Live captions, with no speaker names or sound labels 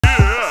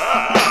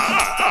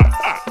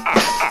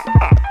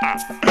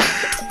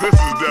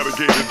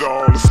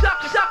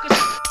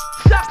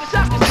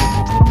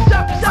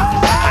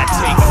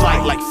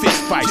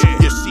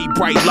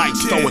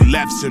throwing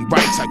lefts and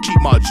rights. I keep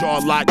my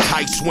jaw locked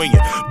tight, swinging.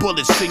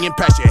 Bullets singing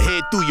past your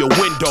head through your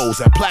windows.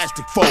 And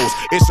plastic foes,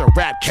 it's a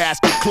rap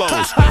casket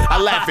closed.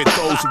 I laugh at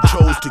those who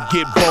chose to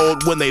get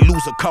bold. When they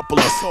lose a couple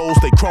of souls,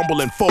 they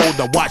crumble and fold.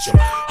 Now watch them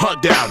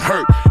hunt down,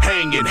 hurt,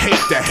 hang, and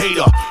hate the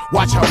hater.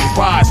 Watch how we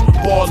rise,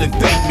 ball, and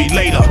thank me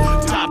later.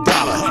 Top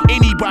dollar.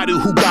 Anybody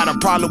who got a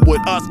problem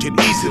with us can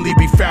easily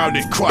be found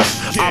and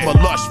crushed. I'm a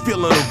lush,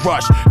 feeling a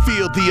rush.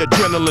 Feel the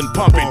adrenaline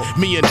pumping.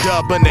 Me and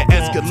Dub and the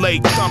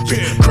Escalade thumping.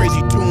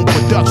 Crazy Tune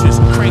Productions,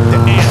 crank the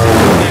amp.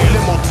 That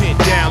limo tent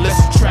down,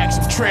 let's attract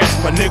some trance,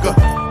 my nigga.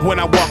 When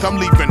I walk, I'm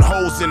leaving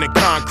holes in the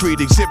concrete.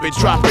 Exhibit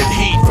dropping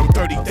heat from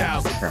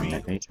 30,000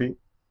 Permanent Patriot.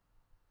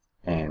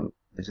 And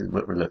this is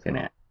what we're looking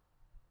at.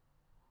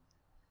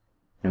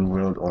 New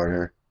World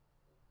Order.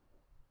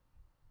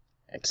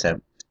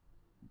 Except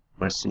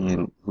we're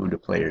seeing who the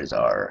players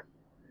are.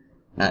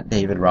 Not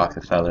David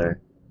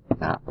Rockefeller,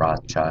 not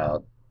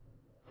Rothschild.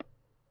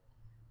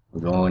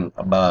 We're going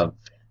above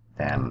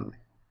them.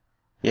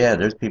 Yeah,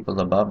 there's people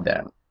above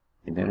them.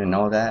 You didn't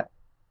know that?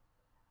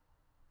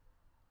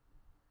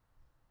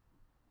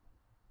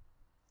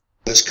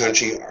 This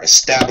country are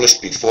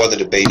established before the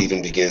debate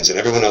even begins, and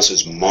everyone else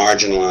is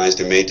marginalized.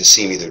 They're made to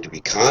seem either to be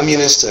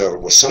communists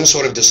or some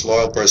sort of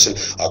disloyal person.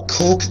 A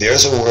kook,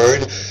 there's a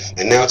word,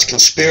 and now it's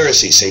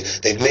conspiracy. See,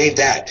 they've made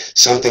that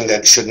something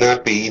that should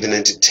not be even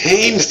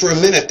entertained for a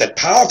minute, that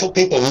powerful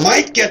people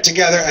might get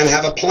together and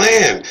have a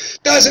plan.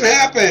 Doesn't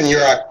happen.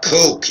 You're a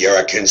kook. You're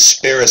a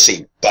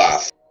conspiracy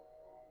buff.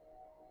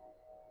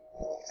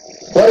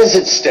 What is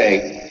at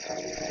stake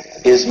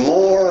is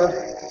more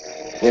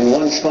than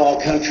one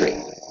small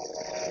country.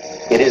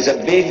 It is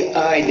a big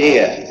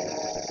idea,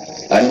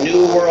 a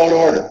new world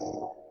order.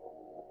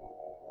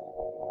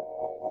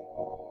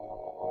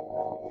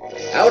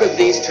 Out of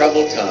these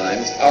troubled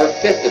times, our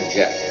fifth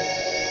objective,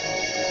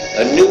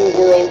 a new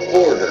world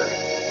order,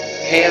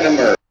 can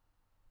emerge.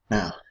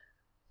 Now,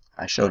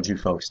 I showed you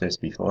folks this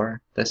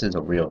before. This is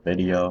a real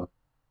video,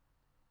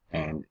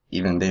 and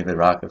even David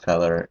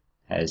Rockefeller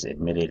has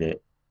admitted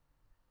it.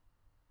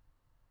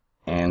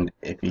 And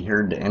if you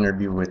heard the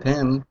interview with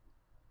him,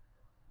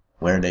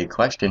 where they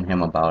question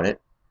him about it,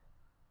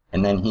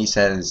 and then he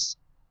says,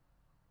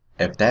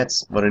 if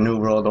that's what a new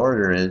world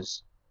order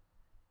is,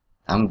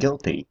 I'm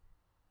guilty.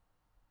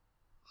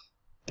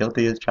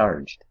 Guilty as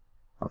charged.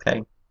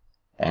 Okay?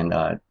 And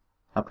I'll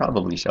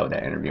probably show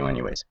that interview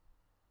anyways.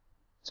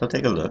 So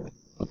take a look,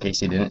 in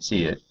case you didn't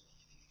see it.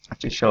 I'll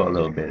just show a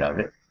little bit of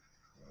it.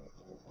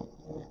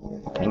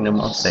 Kingdom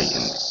of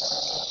Satan.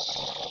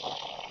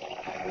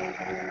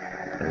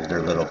 There's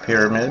their little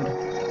pyramid.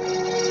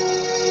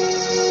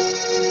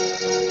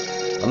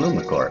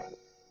 Illumicorp.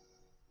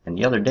 And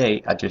the other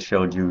day, I just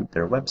showed you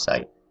their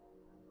website.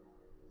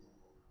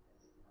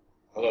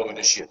 Hello,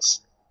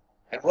 initiates,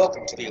 and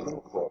welcome to the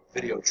Illumicorp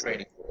video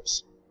training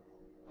course.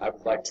 I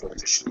would like to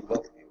officially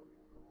welcome you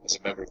as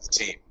a member of the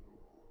team.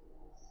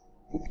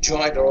 You've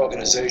joined our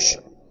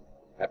organization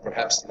at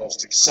perhaps the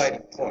most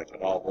exciting point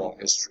in our long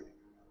history.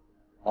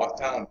 Our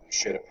founders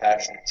shared a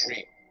passionate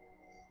dream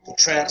to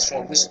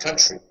transform this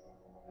country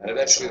and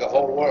eventually the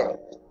whole world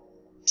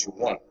into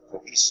one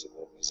cohesive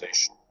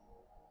organization.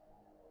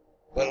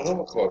 When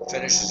Illumicorp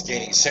finishes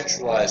gaining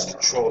centralized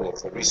control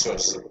of the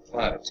resources of the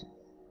planet,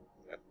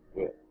 and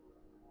we will,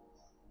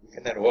 we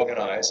can then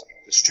organize,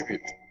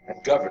 distribute,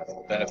 and govern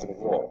for the benefit of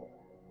all.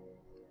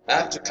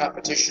 After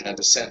competition and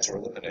dissent are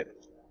eliminated,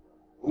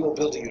 we will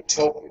build a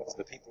utopia for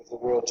the people of the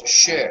world to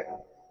share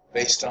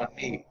based on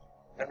need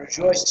and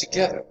rejoice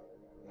together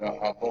in a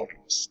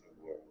harmonious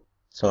new world.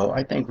 So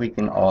I think we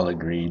can all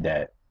agree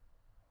that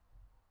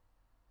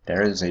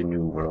there is a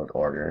new world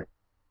order,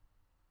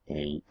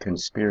 a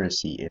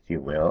conspiracy, if you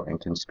will, and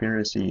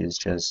conspiracy is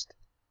just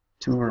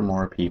two or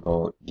more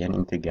people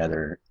getting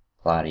together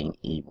plotting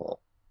evil.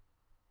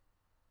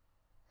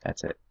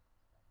 That's it.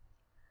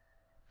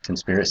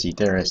 Conspiracy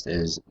theorist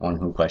is one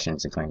who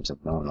questions the claims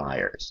of known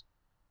liars,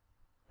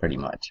 pretty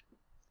much.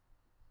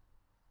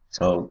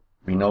 So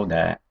we know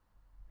that.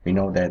 We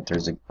know that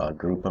there's a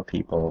group of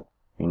people.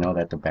 We know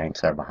that the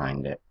banks are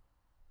behind it.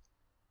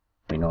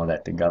 We know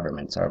that the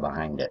governments are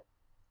behind it.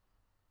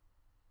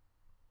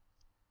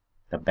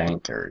 The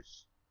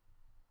bankers,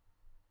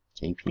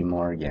 JP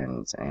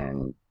Morgans,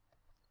 and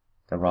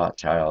the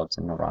Rothschilds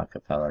and the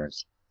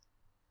Rockefellers.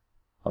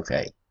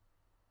 Okay.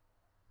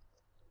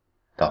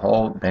 The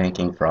whole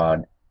banking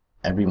fraud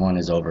everyone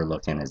is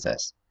overlooking is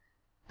this.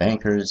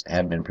 Bankers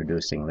have been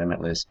producing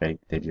limitless, fake,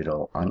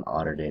 digital,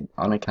 unaudited,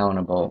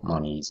 unaccountable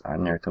monies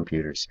on their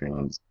computer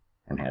screens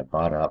and have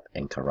bought up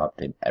and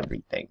corrupted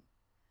everything.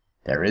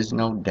 There is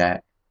no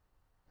debt.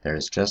 There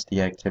is just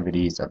the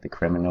activities of the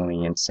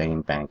criminally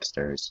insane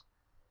banksters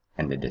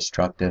and the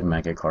destructive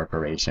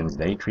megacorporations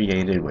they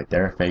created with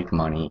their fake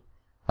money,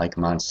 like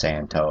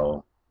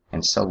Monsanto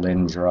and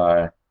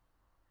Solyndra.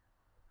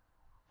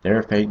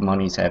 Their fake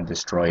monies have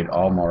destroyed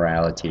all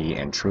morality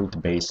and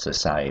truth-based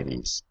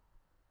societies,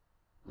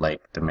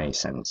 like the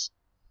Masons.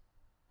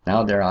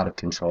 Now they're out of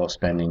control.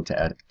 Spending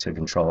to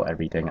control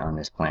everything on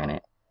this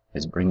planet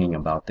is bringing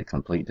about the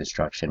complete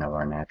destruction of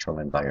our natural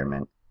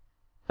environment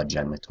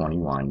Agenda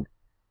 21,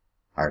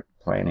 our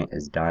planet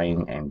is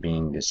dying and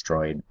being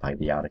destroyed by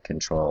the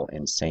out-of-control,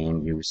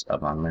 insane use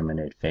of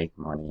unlimited fake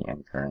money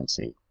and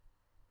currency.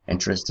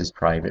 Interest is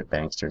private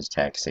banksters'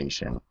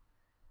 taxation.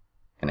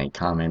 In a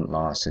common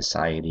law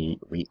society,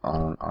 we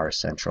own our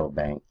central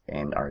bank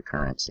and our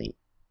currency.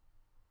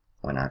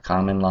 When our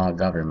common law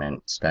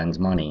government spends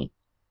money,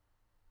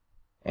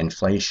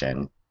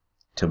 inflation,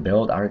 to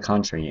build our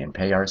country and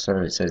pay our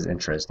services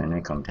interest and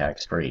income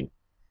tax-free,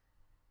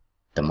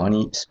 the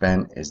money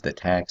spent is the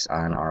tax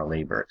on our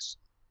labors.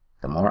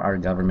 The more our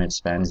government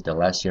spends, the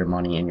less your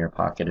money in your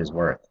pocket is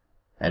worth.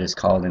 That is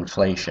called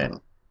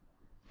inflation,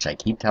 which I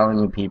keep telling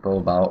you people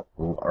about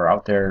who are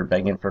out there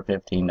begging for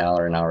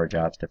 $15 an hour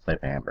jobs to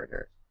flip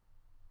hamburgers.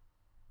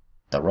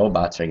 The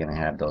robots are going to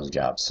have those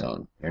jobs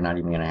soon. You're not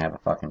even going to have a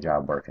fucking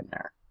job working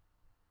there.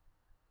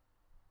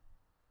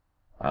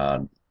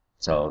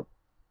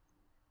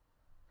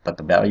 But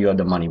the value of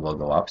the money will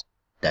go up.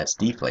 That's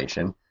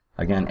deflation.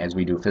 Again, as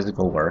we do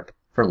physical work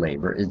for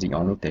labor is the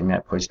only thing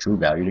that puts true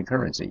value to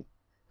currency.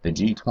 The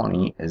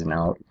G20 is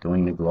now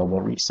doing the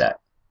global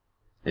reset,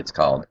 it's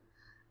called,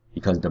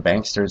 because the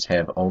banksters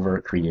have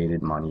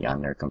over-created money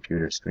on their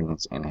computer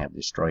screens and have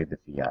destroyed the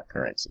fiat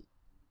currency.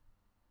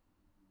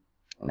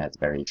 And that's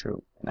very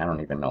true. And I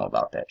don't even know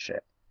about that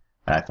shit.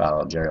 But I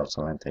follow Gerald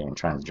Salente and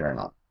Trends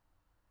Journal.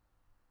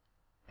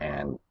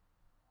 And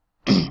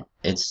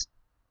it's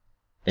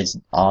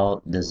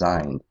all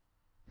designed.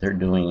 They're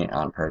doing it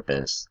on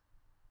purpose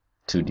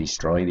to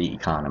destroy the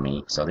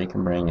economy so they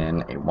can bring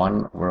in a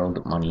one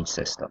world money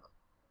system.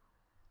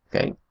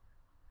 Okay?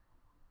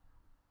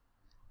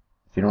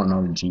 If you don't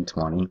know the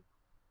G20,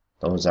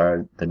 those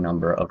are the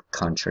number of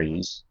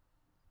countries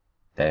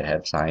that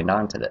have signed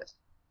on to this.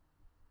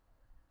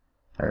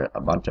 There are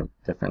a bunch of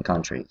different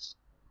countries.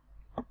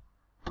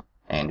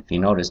 And if you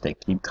notice, they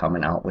keep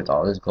coming out with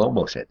all this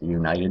global shit. The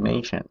United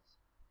Nations,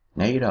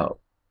 NATO,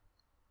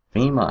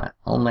 FEMA,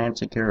 Homeland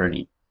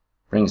Security,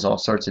 brings all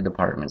sorts of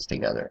departments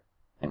together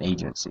and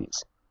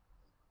agencies.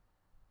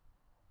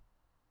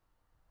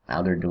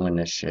 Now they're doing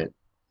this shit,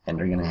 and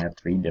they're going to have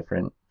 3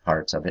 different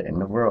parts of it in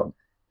the world.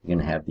 You're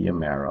going to have the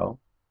Amero,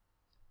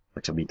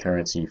 which will be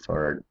currency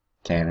for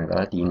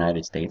Canada, the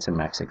United States, and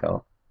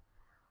Mexico.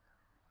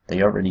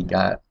 They already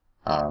got,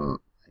 I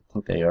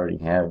think they already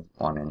have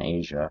one in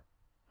Asia,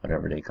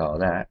 whatever they call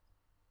that.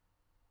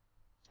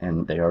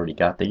 And they already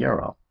got the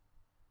Euro.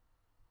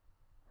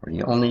 We're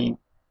the only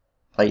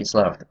place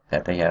left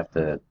that they have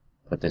to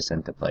put this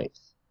into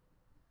place.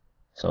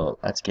 So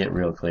let's get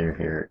real clear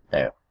here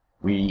that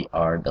we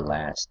are the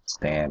last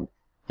stand,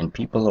 and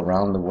people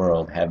around the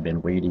world have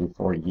been waiting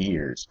for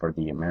years for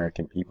the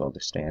American people to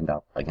stand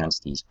up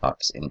against these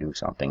fucks and do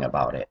something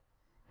about it.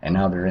 And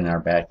now they're in our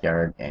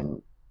backyard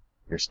and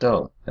you're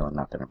still doing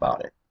nothing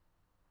about it.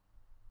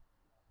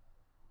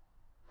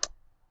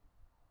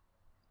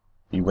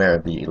 Beware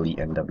of the elite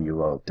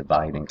NWO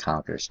divide and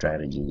conquer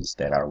strategies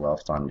that are well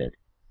funded.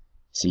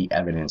 See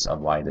evidence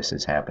of why this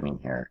is happening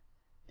here.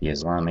 The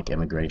Islamic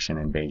immigration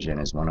invasion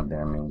is one of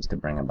their means to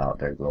bring about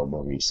their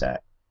global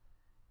reset.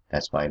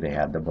 That's why they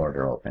have the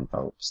border open,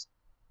 folks.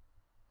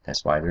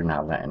 That's why they're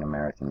not letting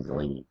Americans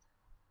leave.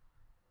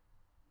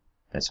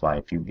 That's why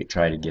if you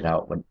try to get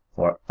out with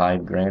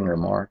 $5 grand or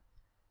more,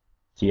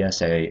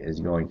 TSA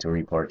is going to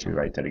report you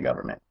right to the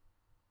government.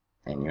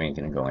 And you ain't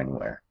going to go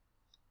anywhere.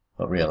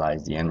 But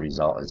realize the end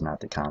result is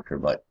not to conquer,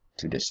 but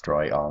to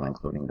destroy all,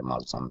 including the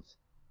Muslims.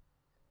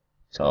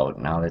 So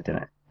now that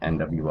the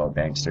NWO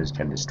banksters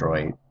can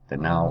destroy the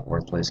now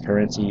worthless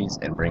currencies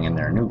and bring in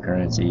their new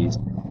currencies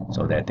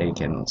so that they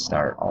can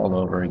start all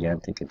over again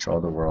to control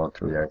the world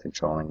through their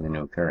controlling the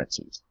new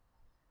currencies.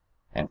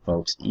 And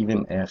folks,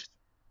 even if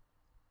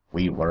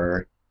we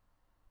were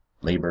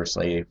labor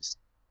slaves,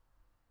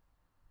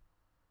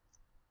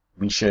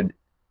 we should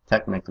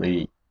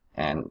technically,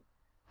 and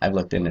I've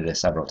looked into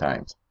this several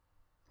times,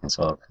 and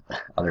so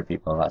other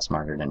people a lot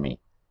smarter than me,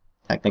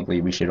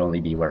 technically we should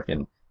only be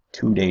working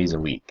 2 days a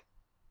week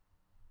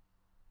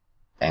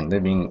and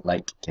living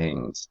like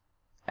kings,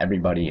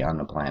 everybody on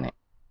the planet.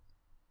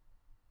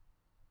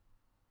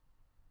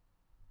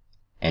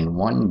 And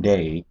 1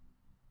 day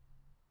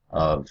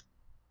of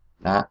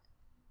not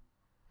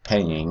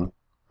paying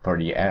for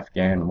the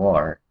Afghan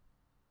war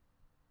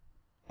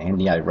and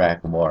the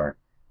Iraq war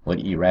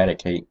would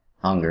eradicate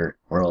hunger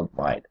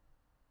worldwide.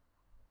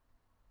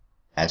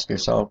 Ask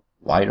yourself,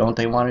 why don't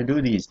they want to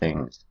do these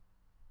things?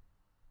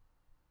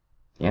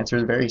 The answer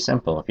is very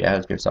simple if you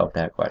ask yourself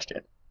that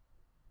question.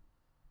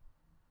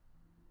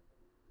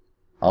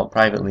 All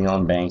privately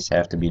owned banks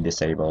have to be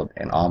disabled,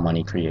 and all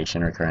money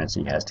creation or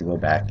currency has to go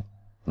back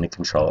in the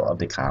control of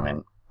the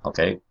common.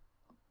 Okay?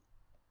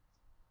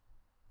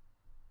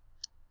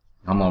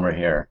 Come over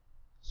here.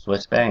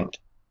 Swiss bank.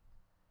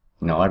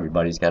 You know,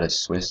 everybody's got a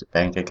Swiss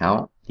bank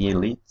account, the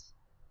elites.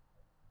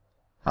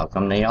 How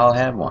come they all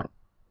have one?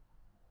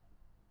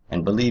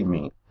 And believe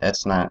me,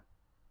 that's not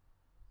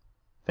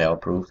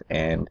fail-proof,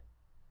 and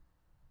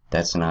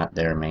that's not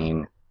their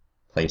main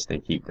place they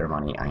keep their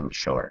money, I'm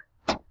sure.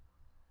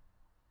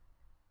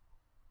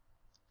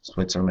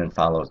 Switzerland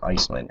follows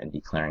Iceland in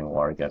declaring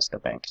war against the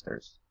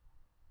banksters.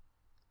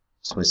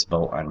 Swiss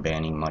vote on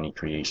banning money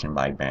creation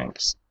by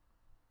banks.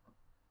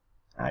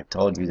 I've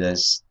told you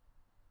this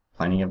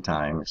plenty of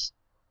times.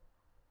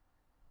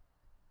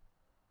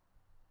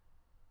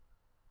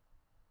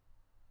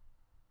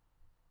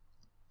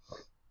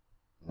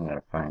 I'm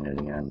gonna find it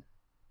again.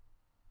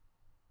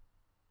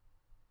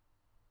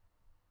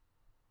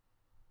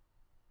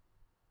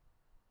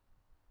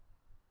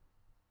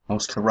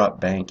 Most corrupt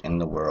bank in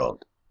the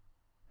world.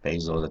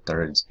 Basil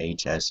III's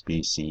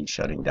HSBC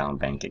shutting down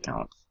bank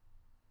accounts.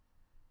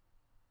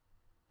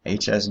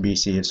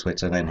 HSBC of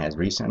Switzerland has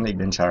recently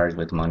been charged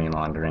with money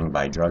laundering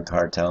by drug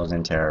cartels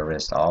and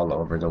terrorists all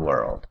over the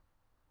world.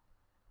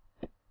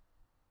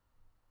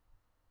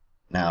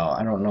 Now,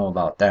 I don't know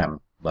about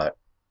them, but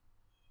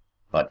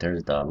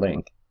there's the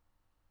link.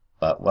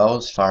 But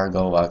Wells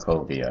Fargo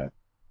Wachovia,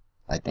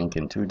 I think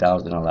in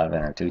 2011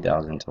 or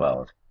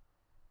 2012,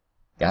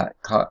 got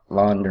caught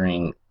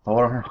laundering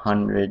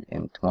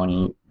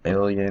 $420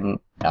 billion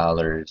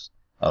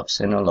of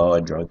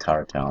Sinaloa drug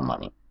cartel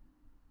money.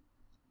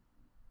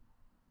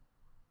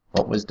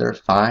 What was their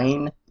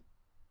fine?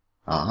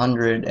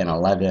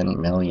 $111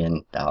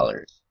 million.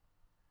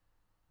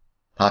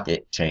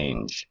 Pocket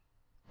change.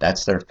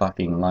 That's their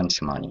fucking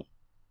lunch money.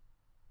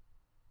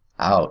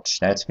 Ouch,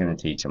 that's gonna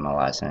teach them a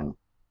lesson.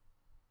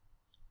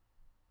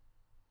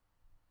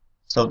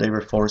 So they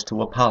were forced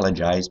to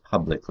apologize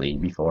publicly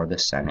before the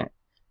Senate,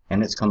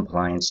 and its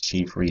compliance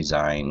chief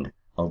resigned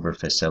over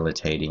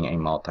facilitating a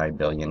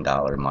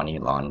multi-billion-dollar money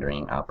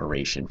laundering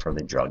operation for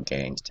the drug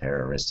gangs,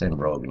 terrorists, and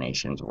rogue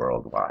nations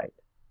worldwide.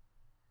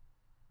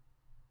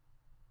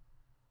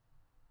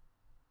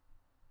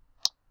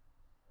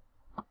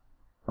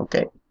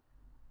 Okay.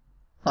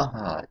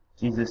 Haha,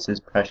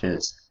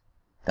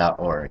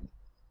 JesusIsPrecious.org.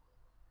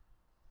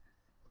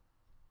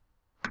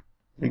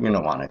 You're going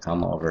to want to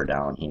come over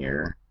down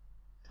here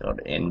to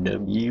the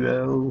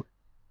NWO,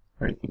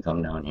 or you can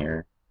come down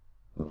here,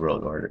 the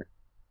World Order.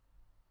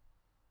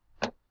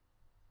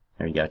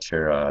 There you got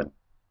your,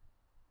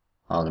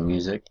 all the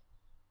music.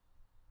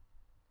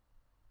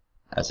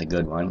 That's a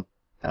good one.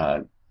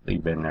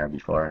 We've been there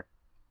before,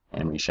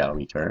 and we shall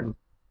return.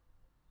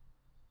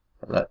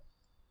 But let's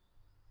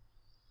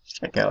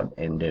check out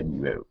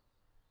NWO.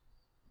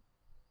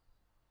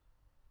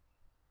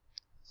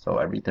 So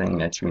everything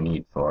that you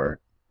need for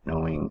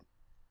knowing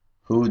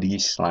who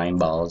these slime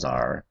balls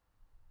are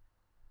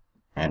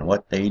and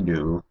what they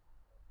do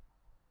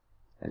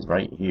is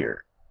right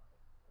here.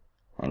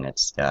 And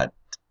it's got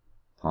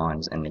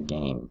pawns in the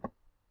game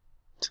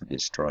to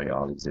destroy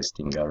all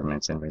existing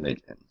governments and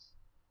religions.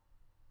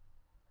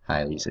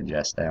 Highly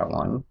suggest that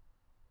one.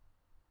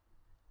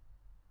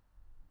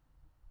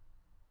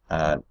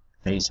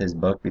 Face his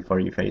book before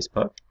you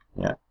Facebook.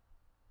 Yeah.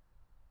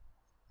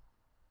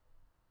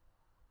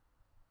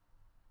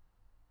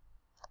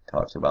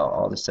 Talks about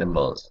all the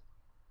symbols.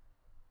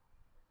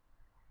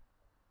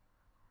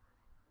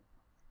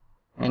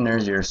 And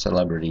there's your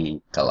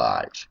celebrity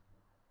collage.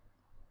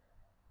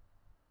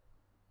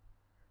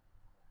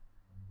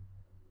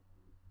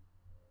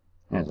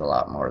 There's a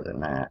lot more than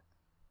that.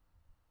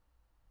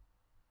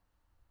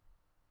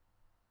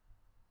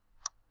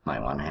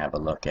 Might want to have a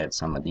look at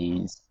some of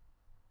these.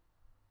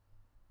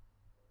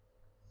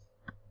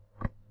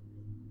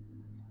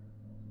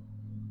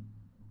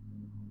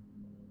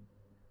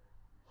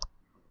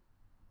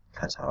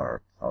 Qatar,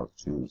 all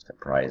Jews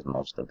comprise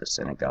most of the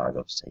synagogue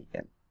of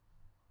Satan.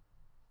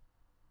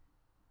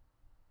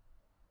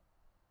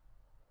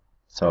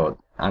 So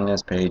on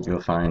this page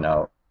you'll find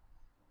out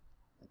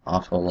an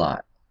awful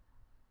lot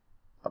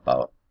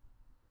about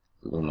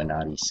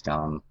Illuminati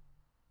scum,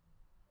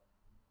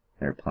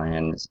 their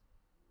plans,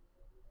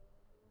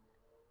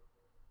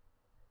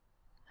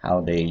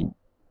 how they...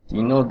 Do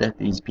you know that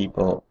these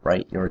people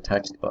write your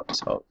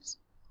textbooks, folks?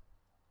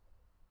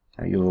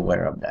 Are you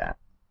aware of that?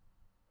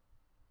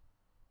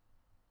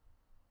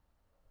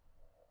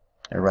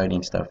 They're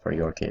writing stuff for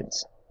your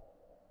kids.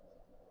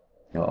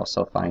 You'll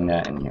also find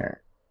that in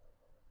here.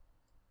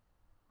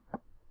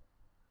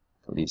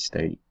 Police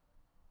state.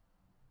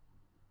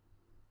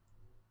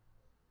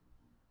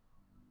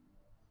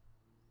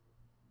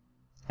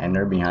 And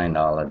they're behind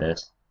all of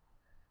this.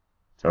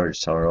 George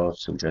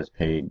Soros, who just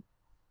paid,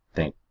 I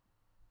think,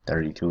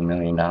 $32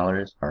 million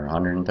or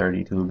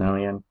 $132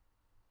 million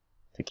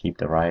to keep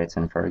the riots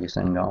in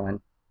Ferguson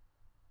going.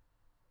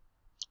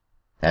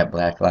 That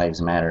Black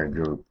Lives Matter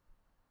group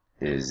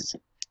is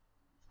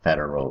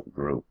federal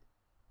group.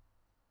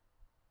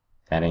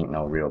 That ain't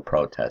no real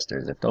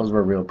protesters. If those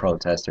were real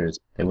protesters,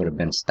 they would have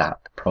been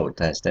stopped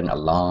protesting a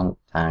long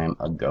time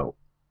ago.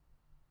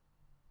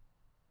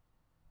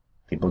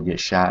 People get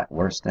shot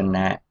worse than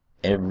that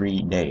every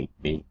day,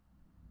 B.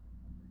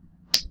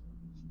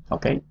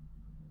 Okay?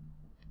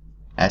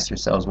 Ask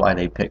yourselves why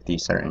they pick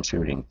these certain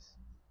shootings,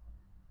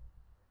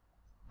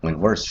 when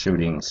worse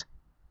shootings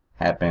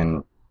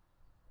happen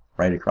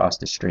right across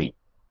the street.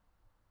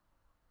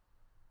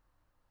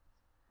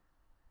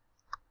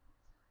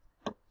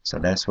 So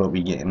that's what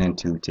we're getting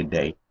into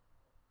today.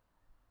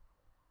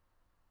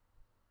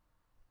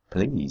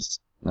 Please,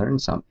 learn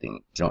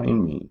something.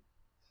 Join me.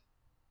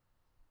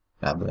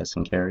 God bless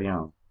and carry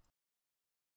on.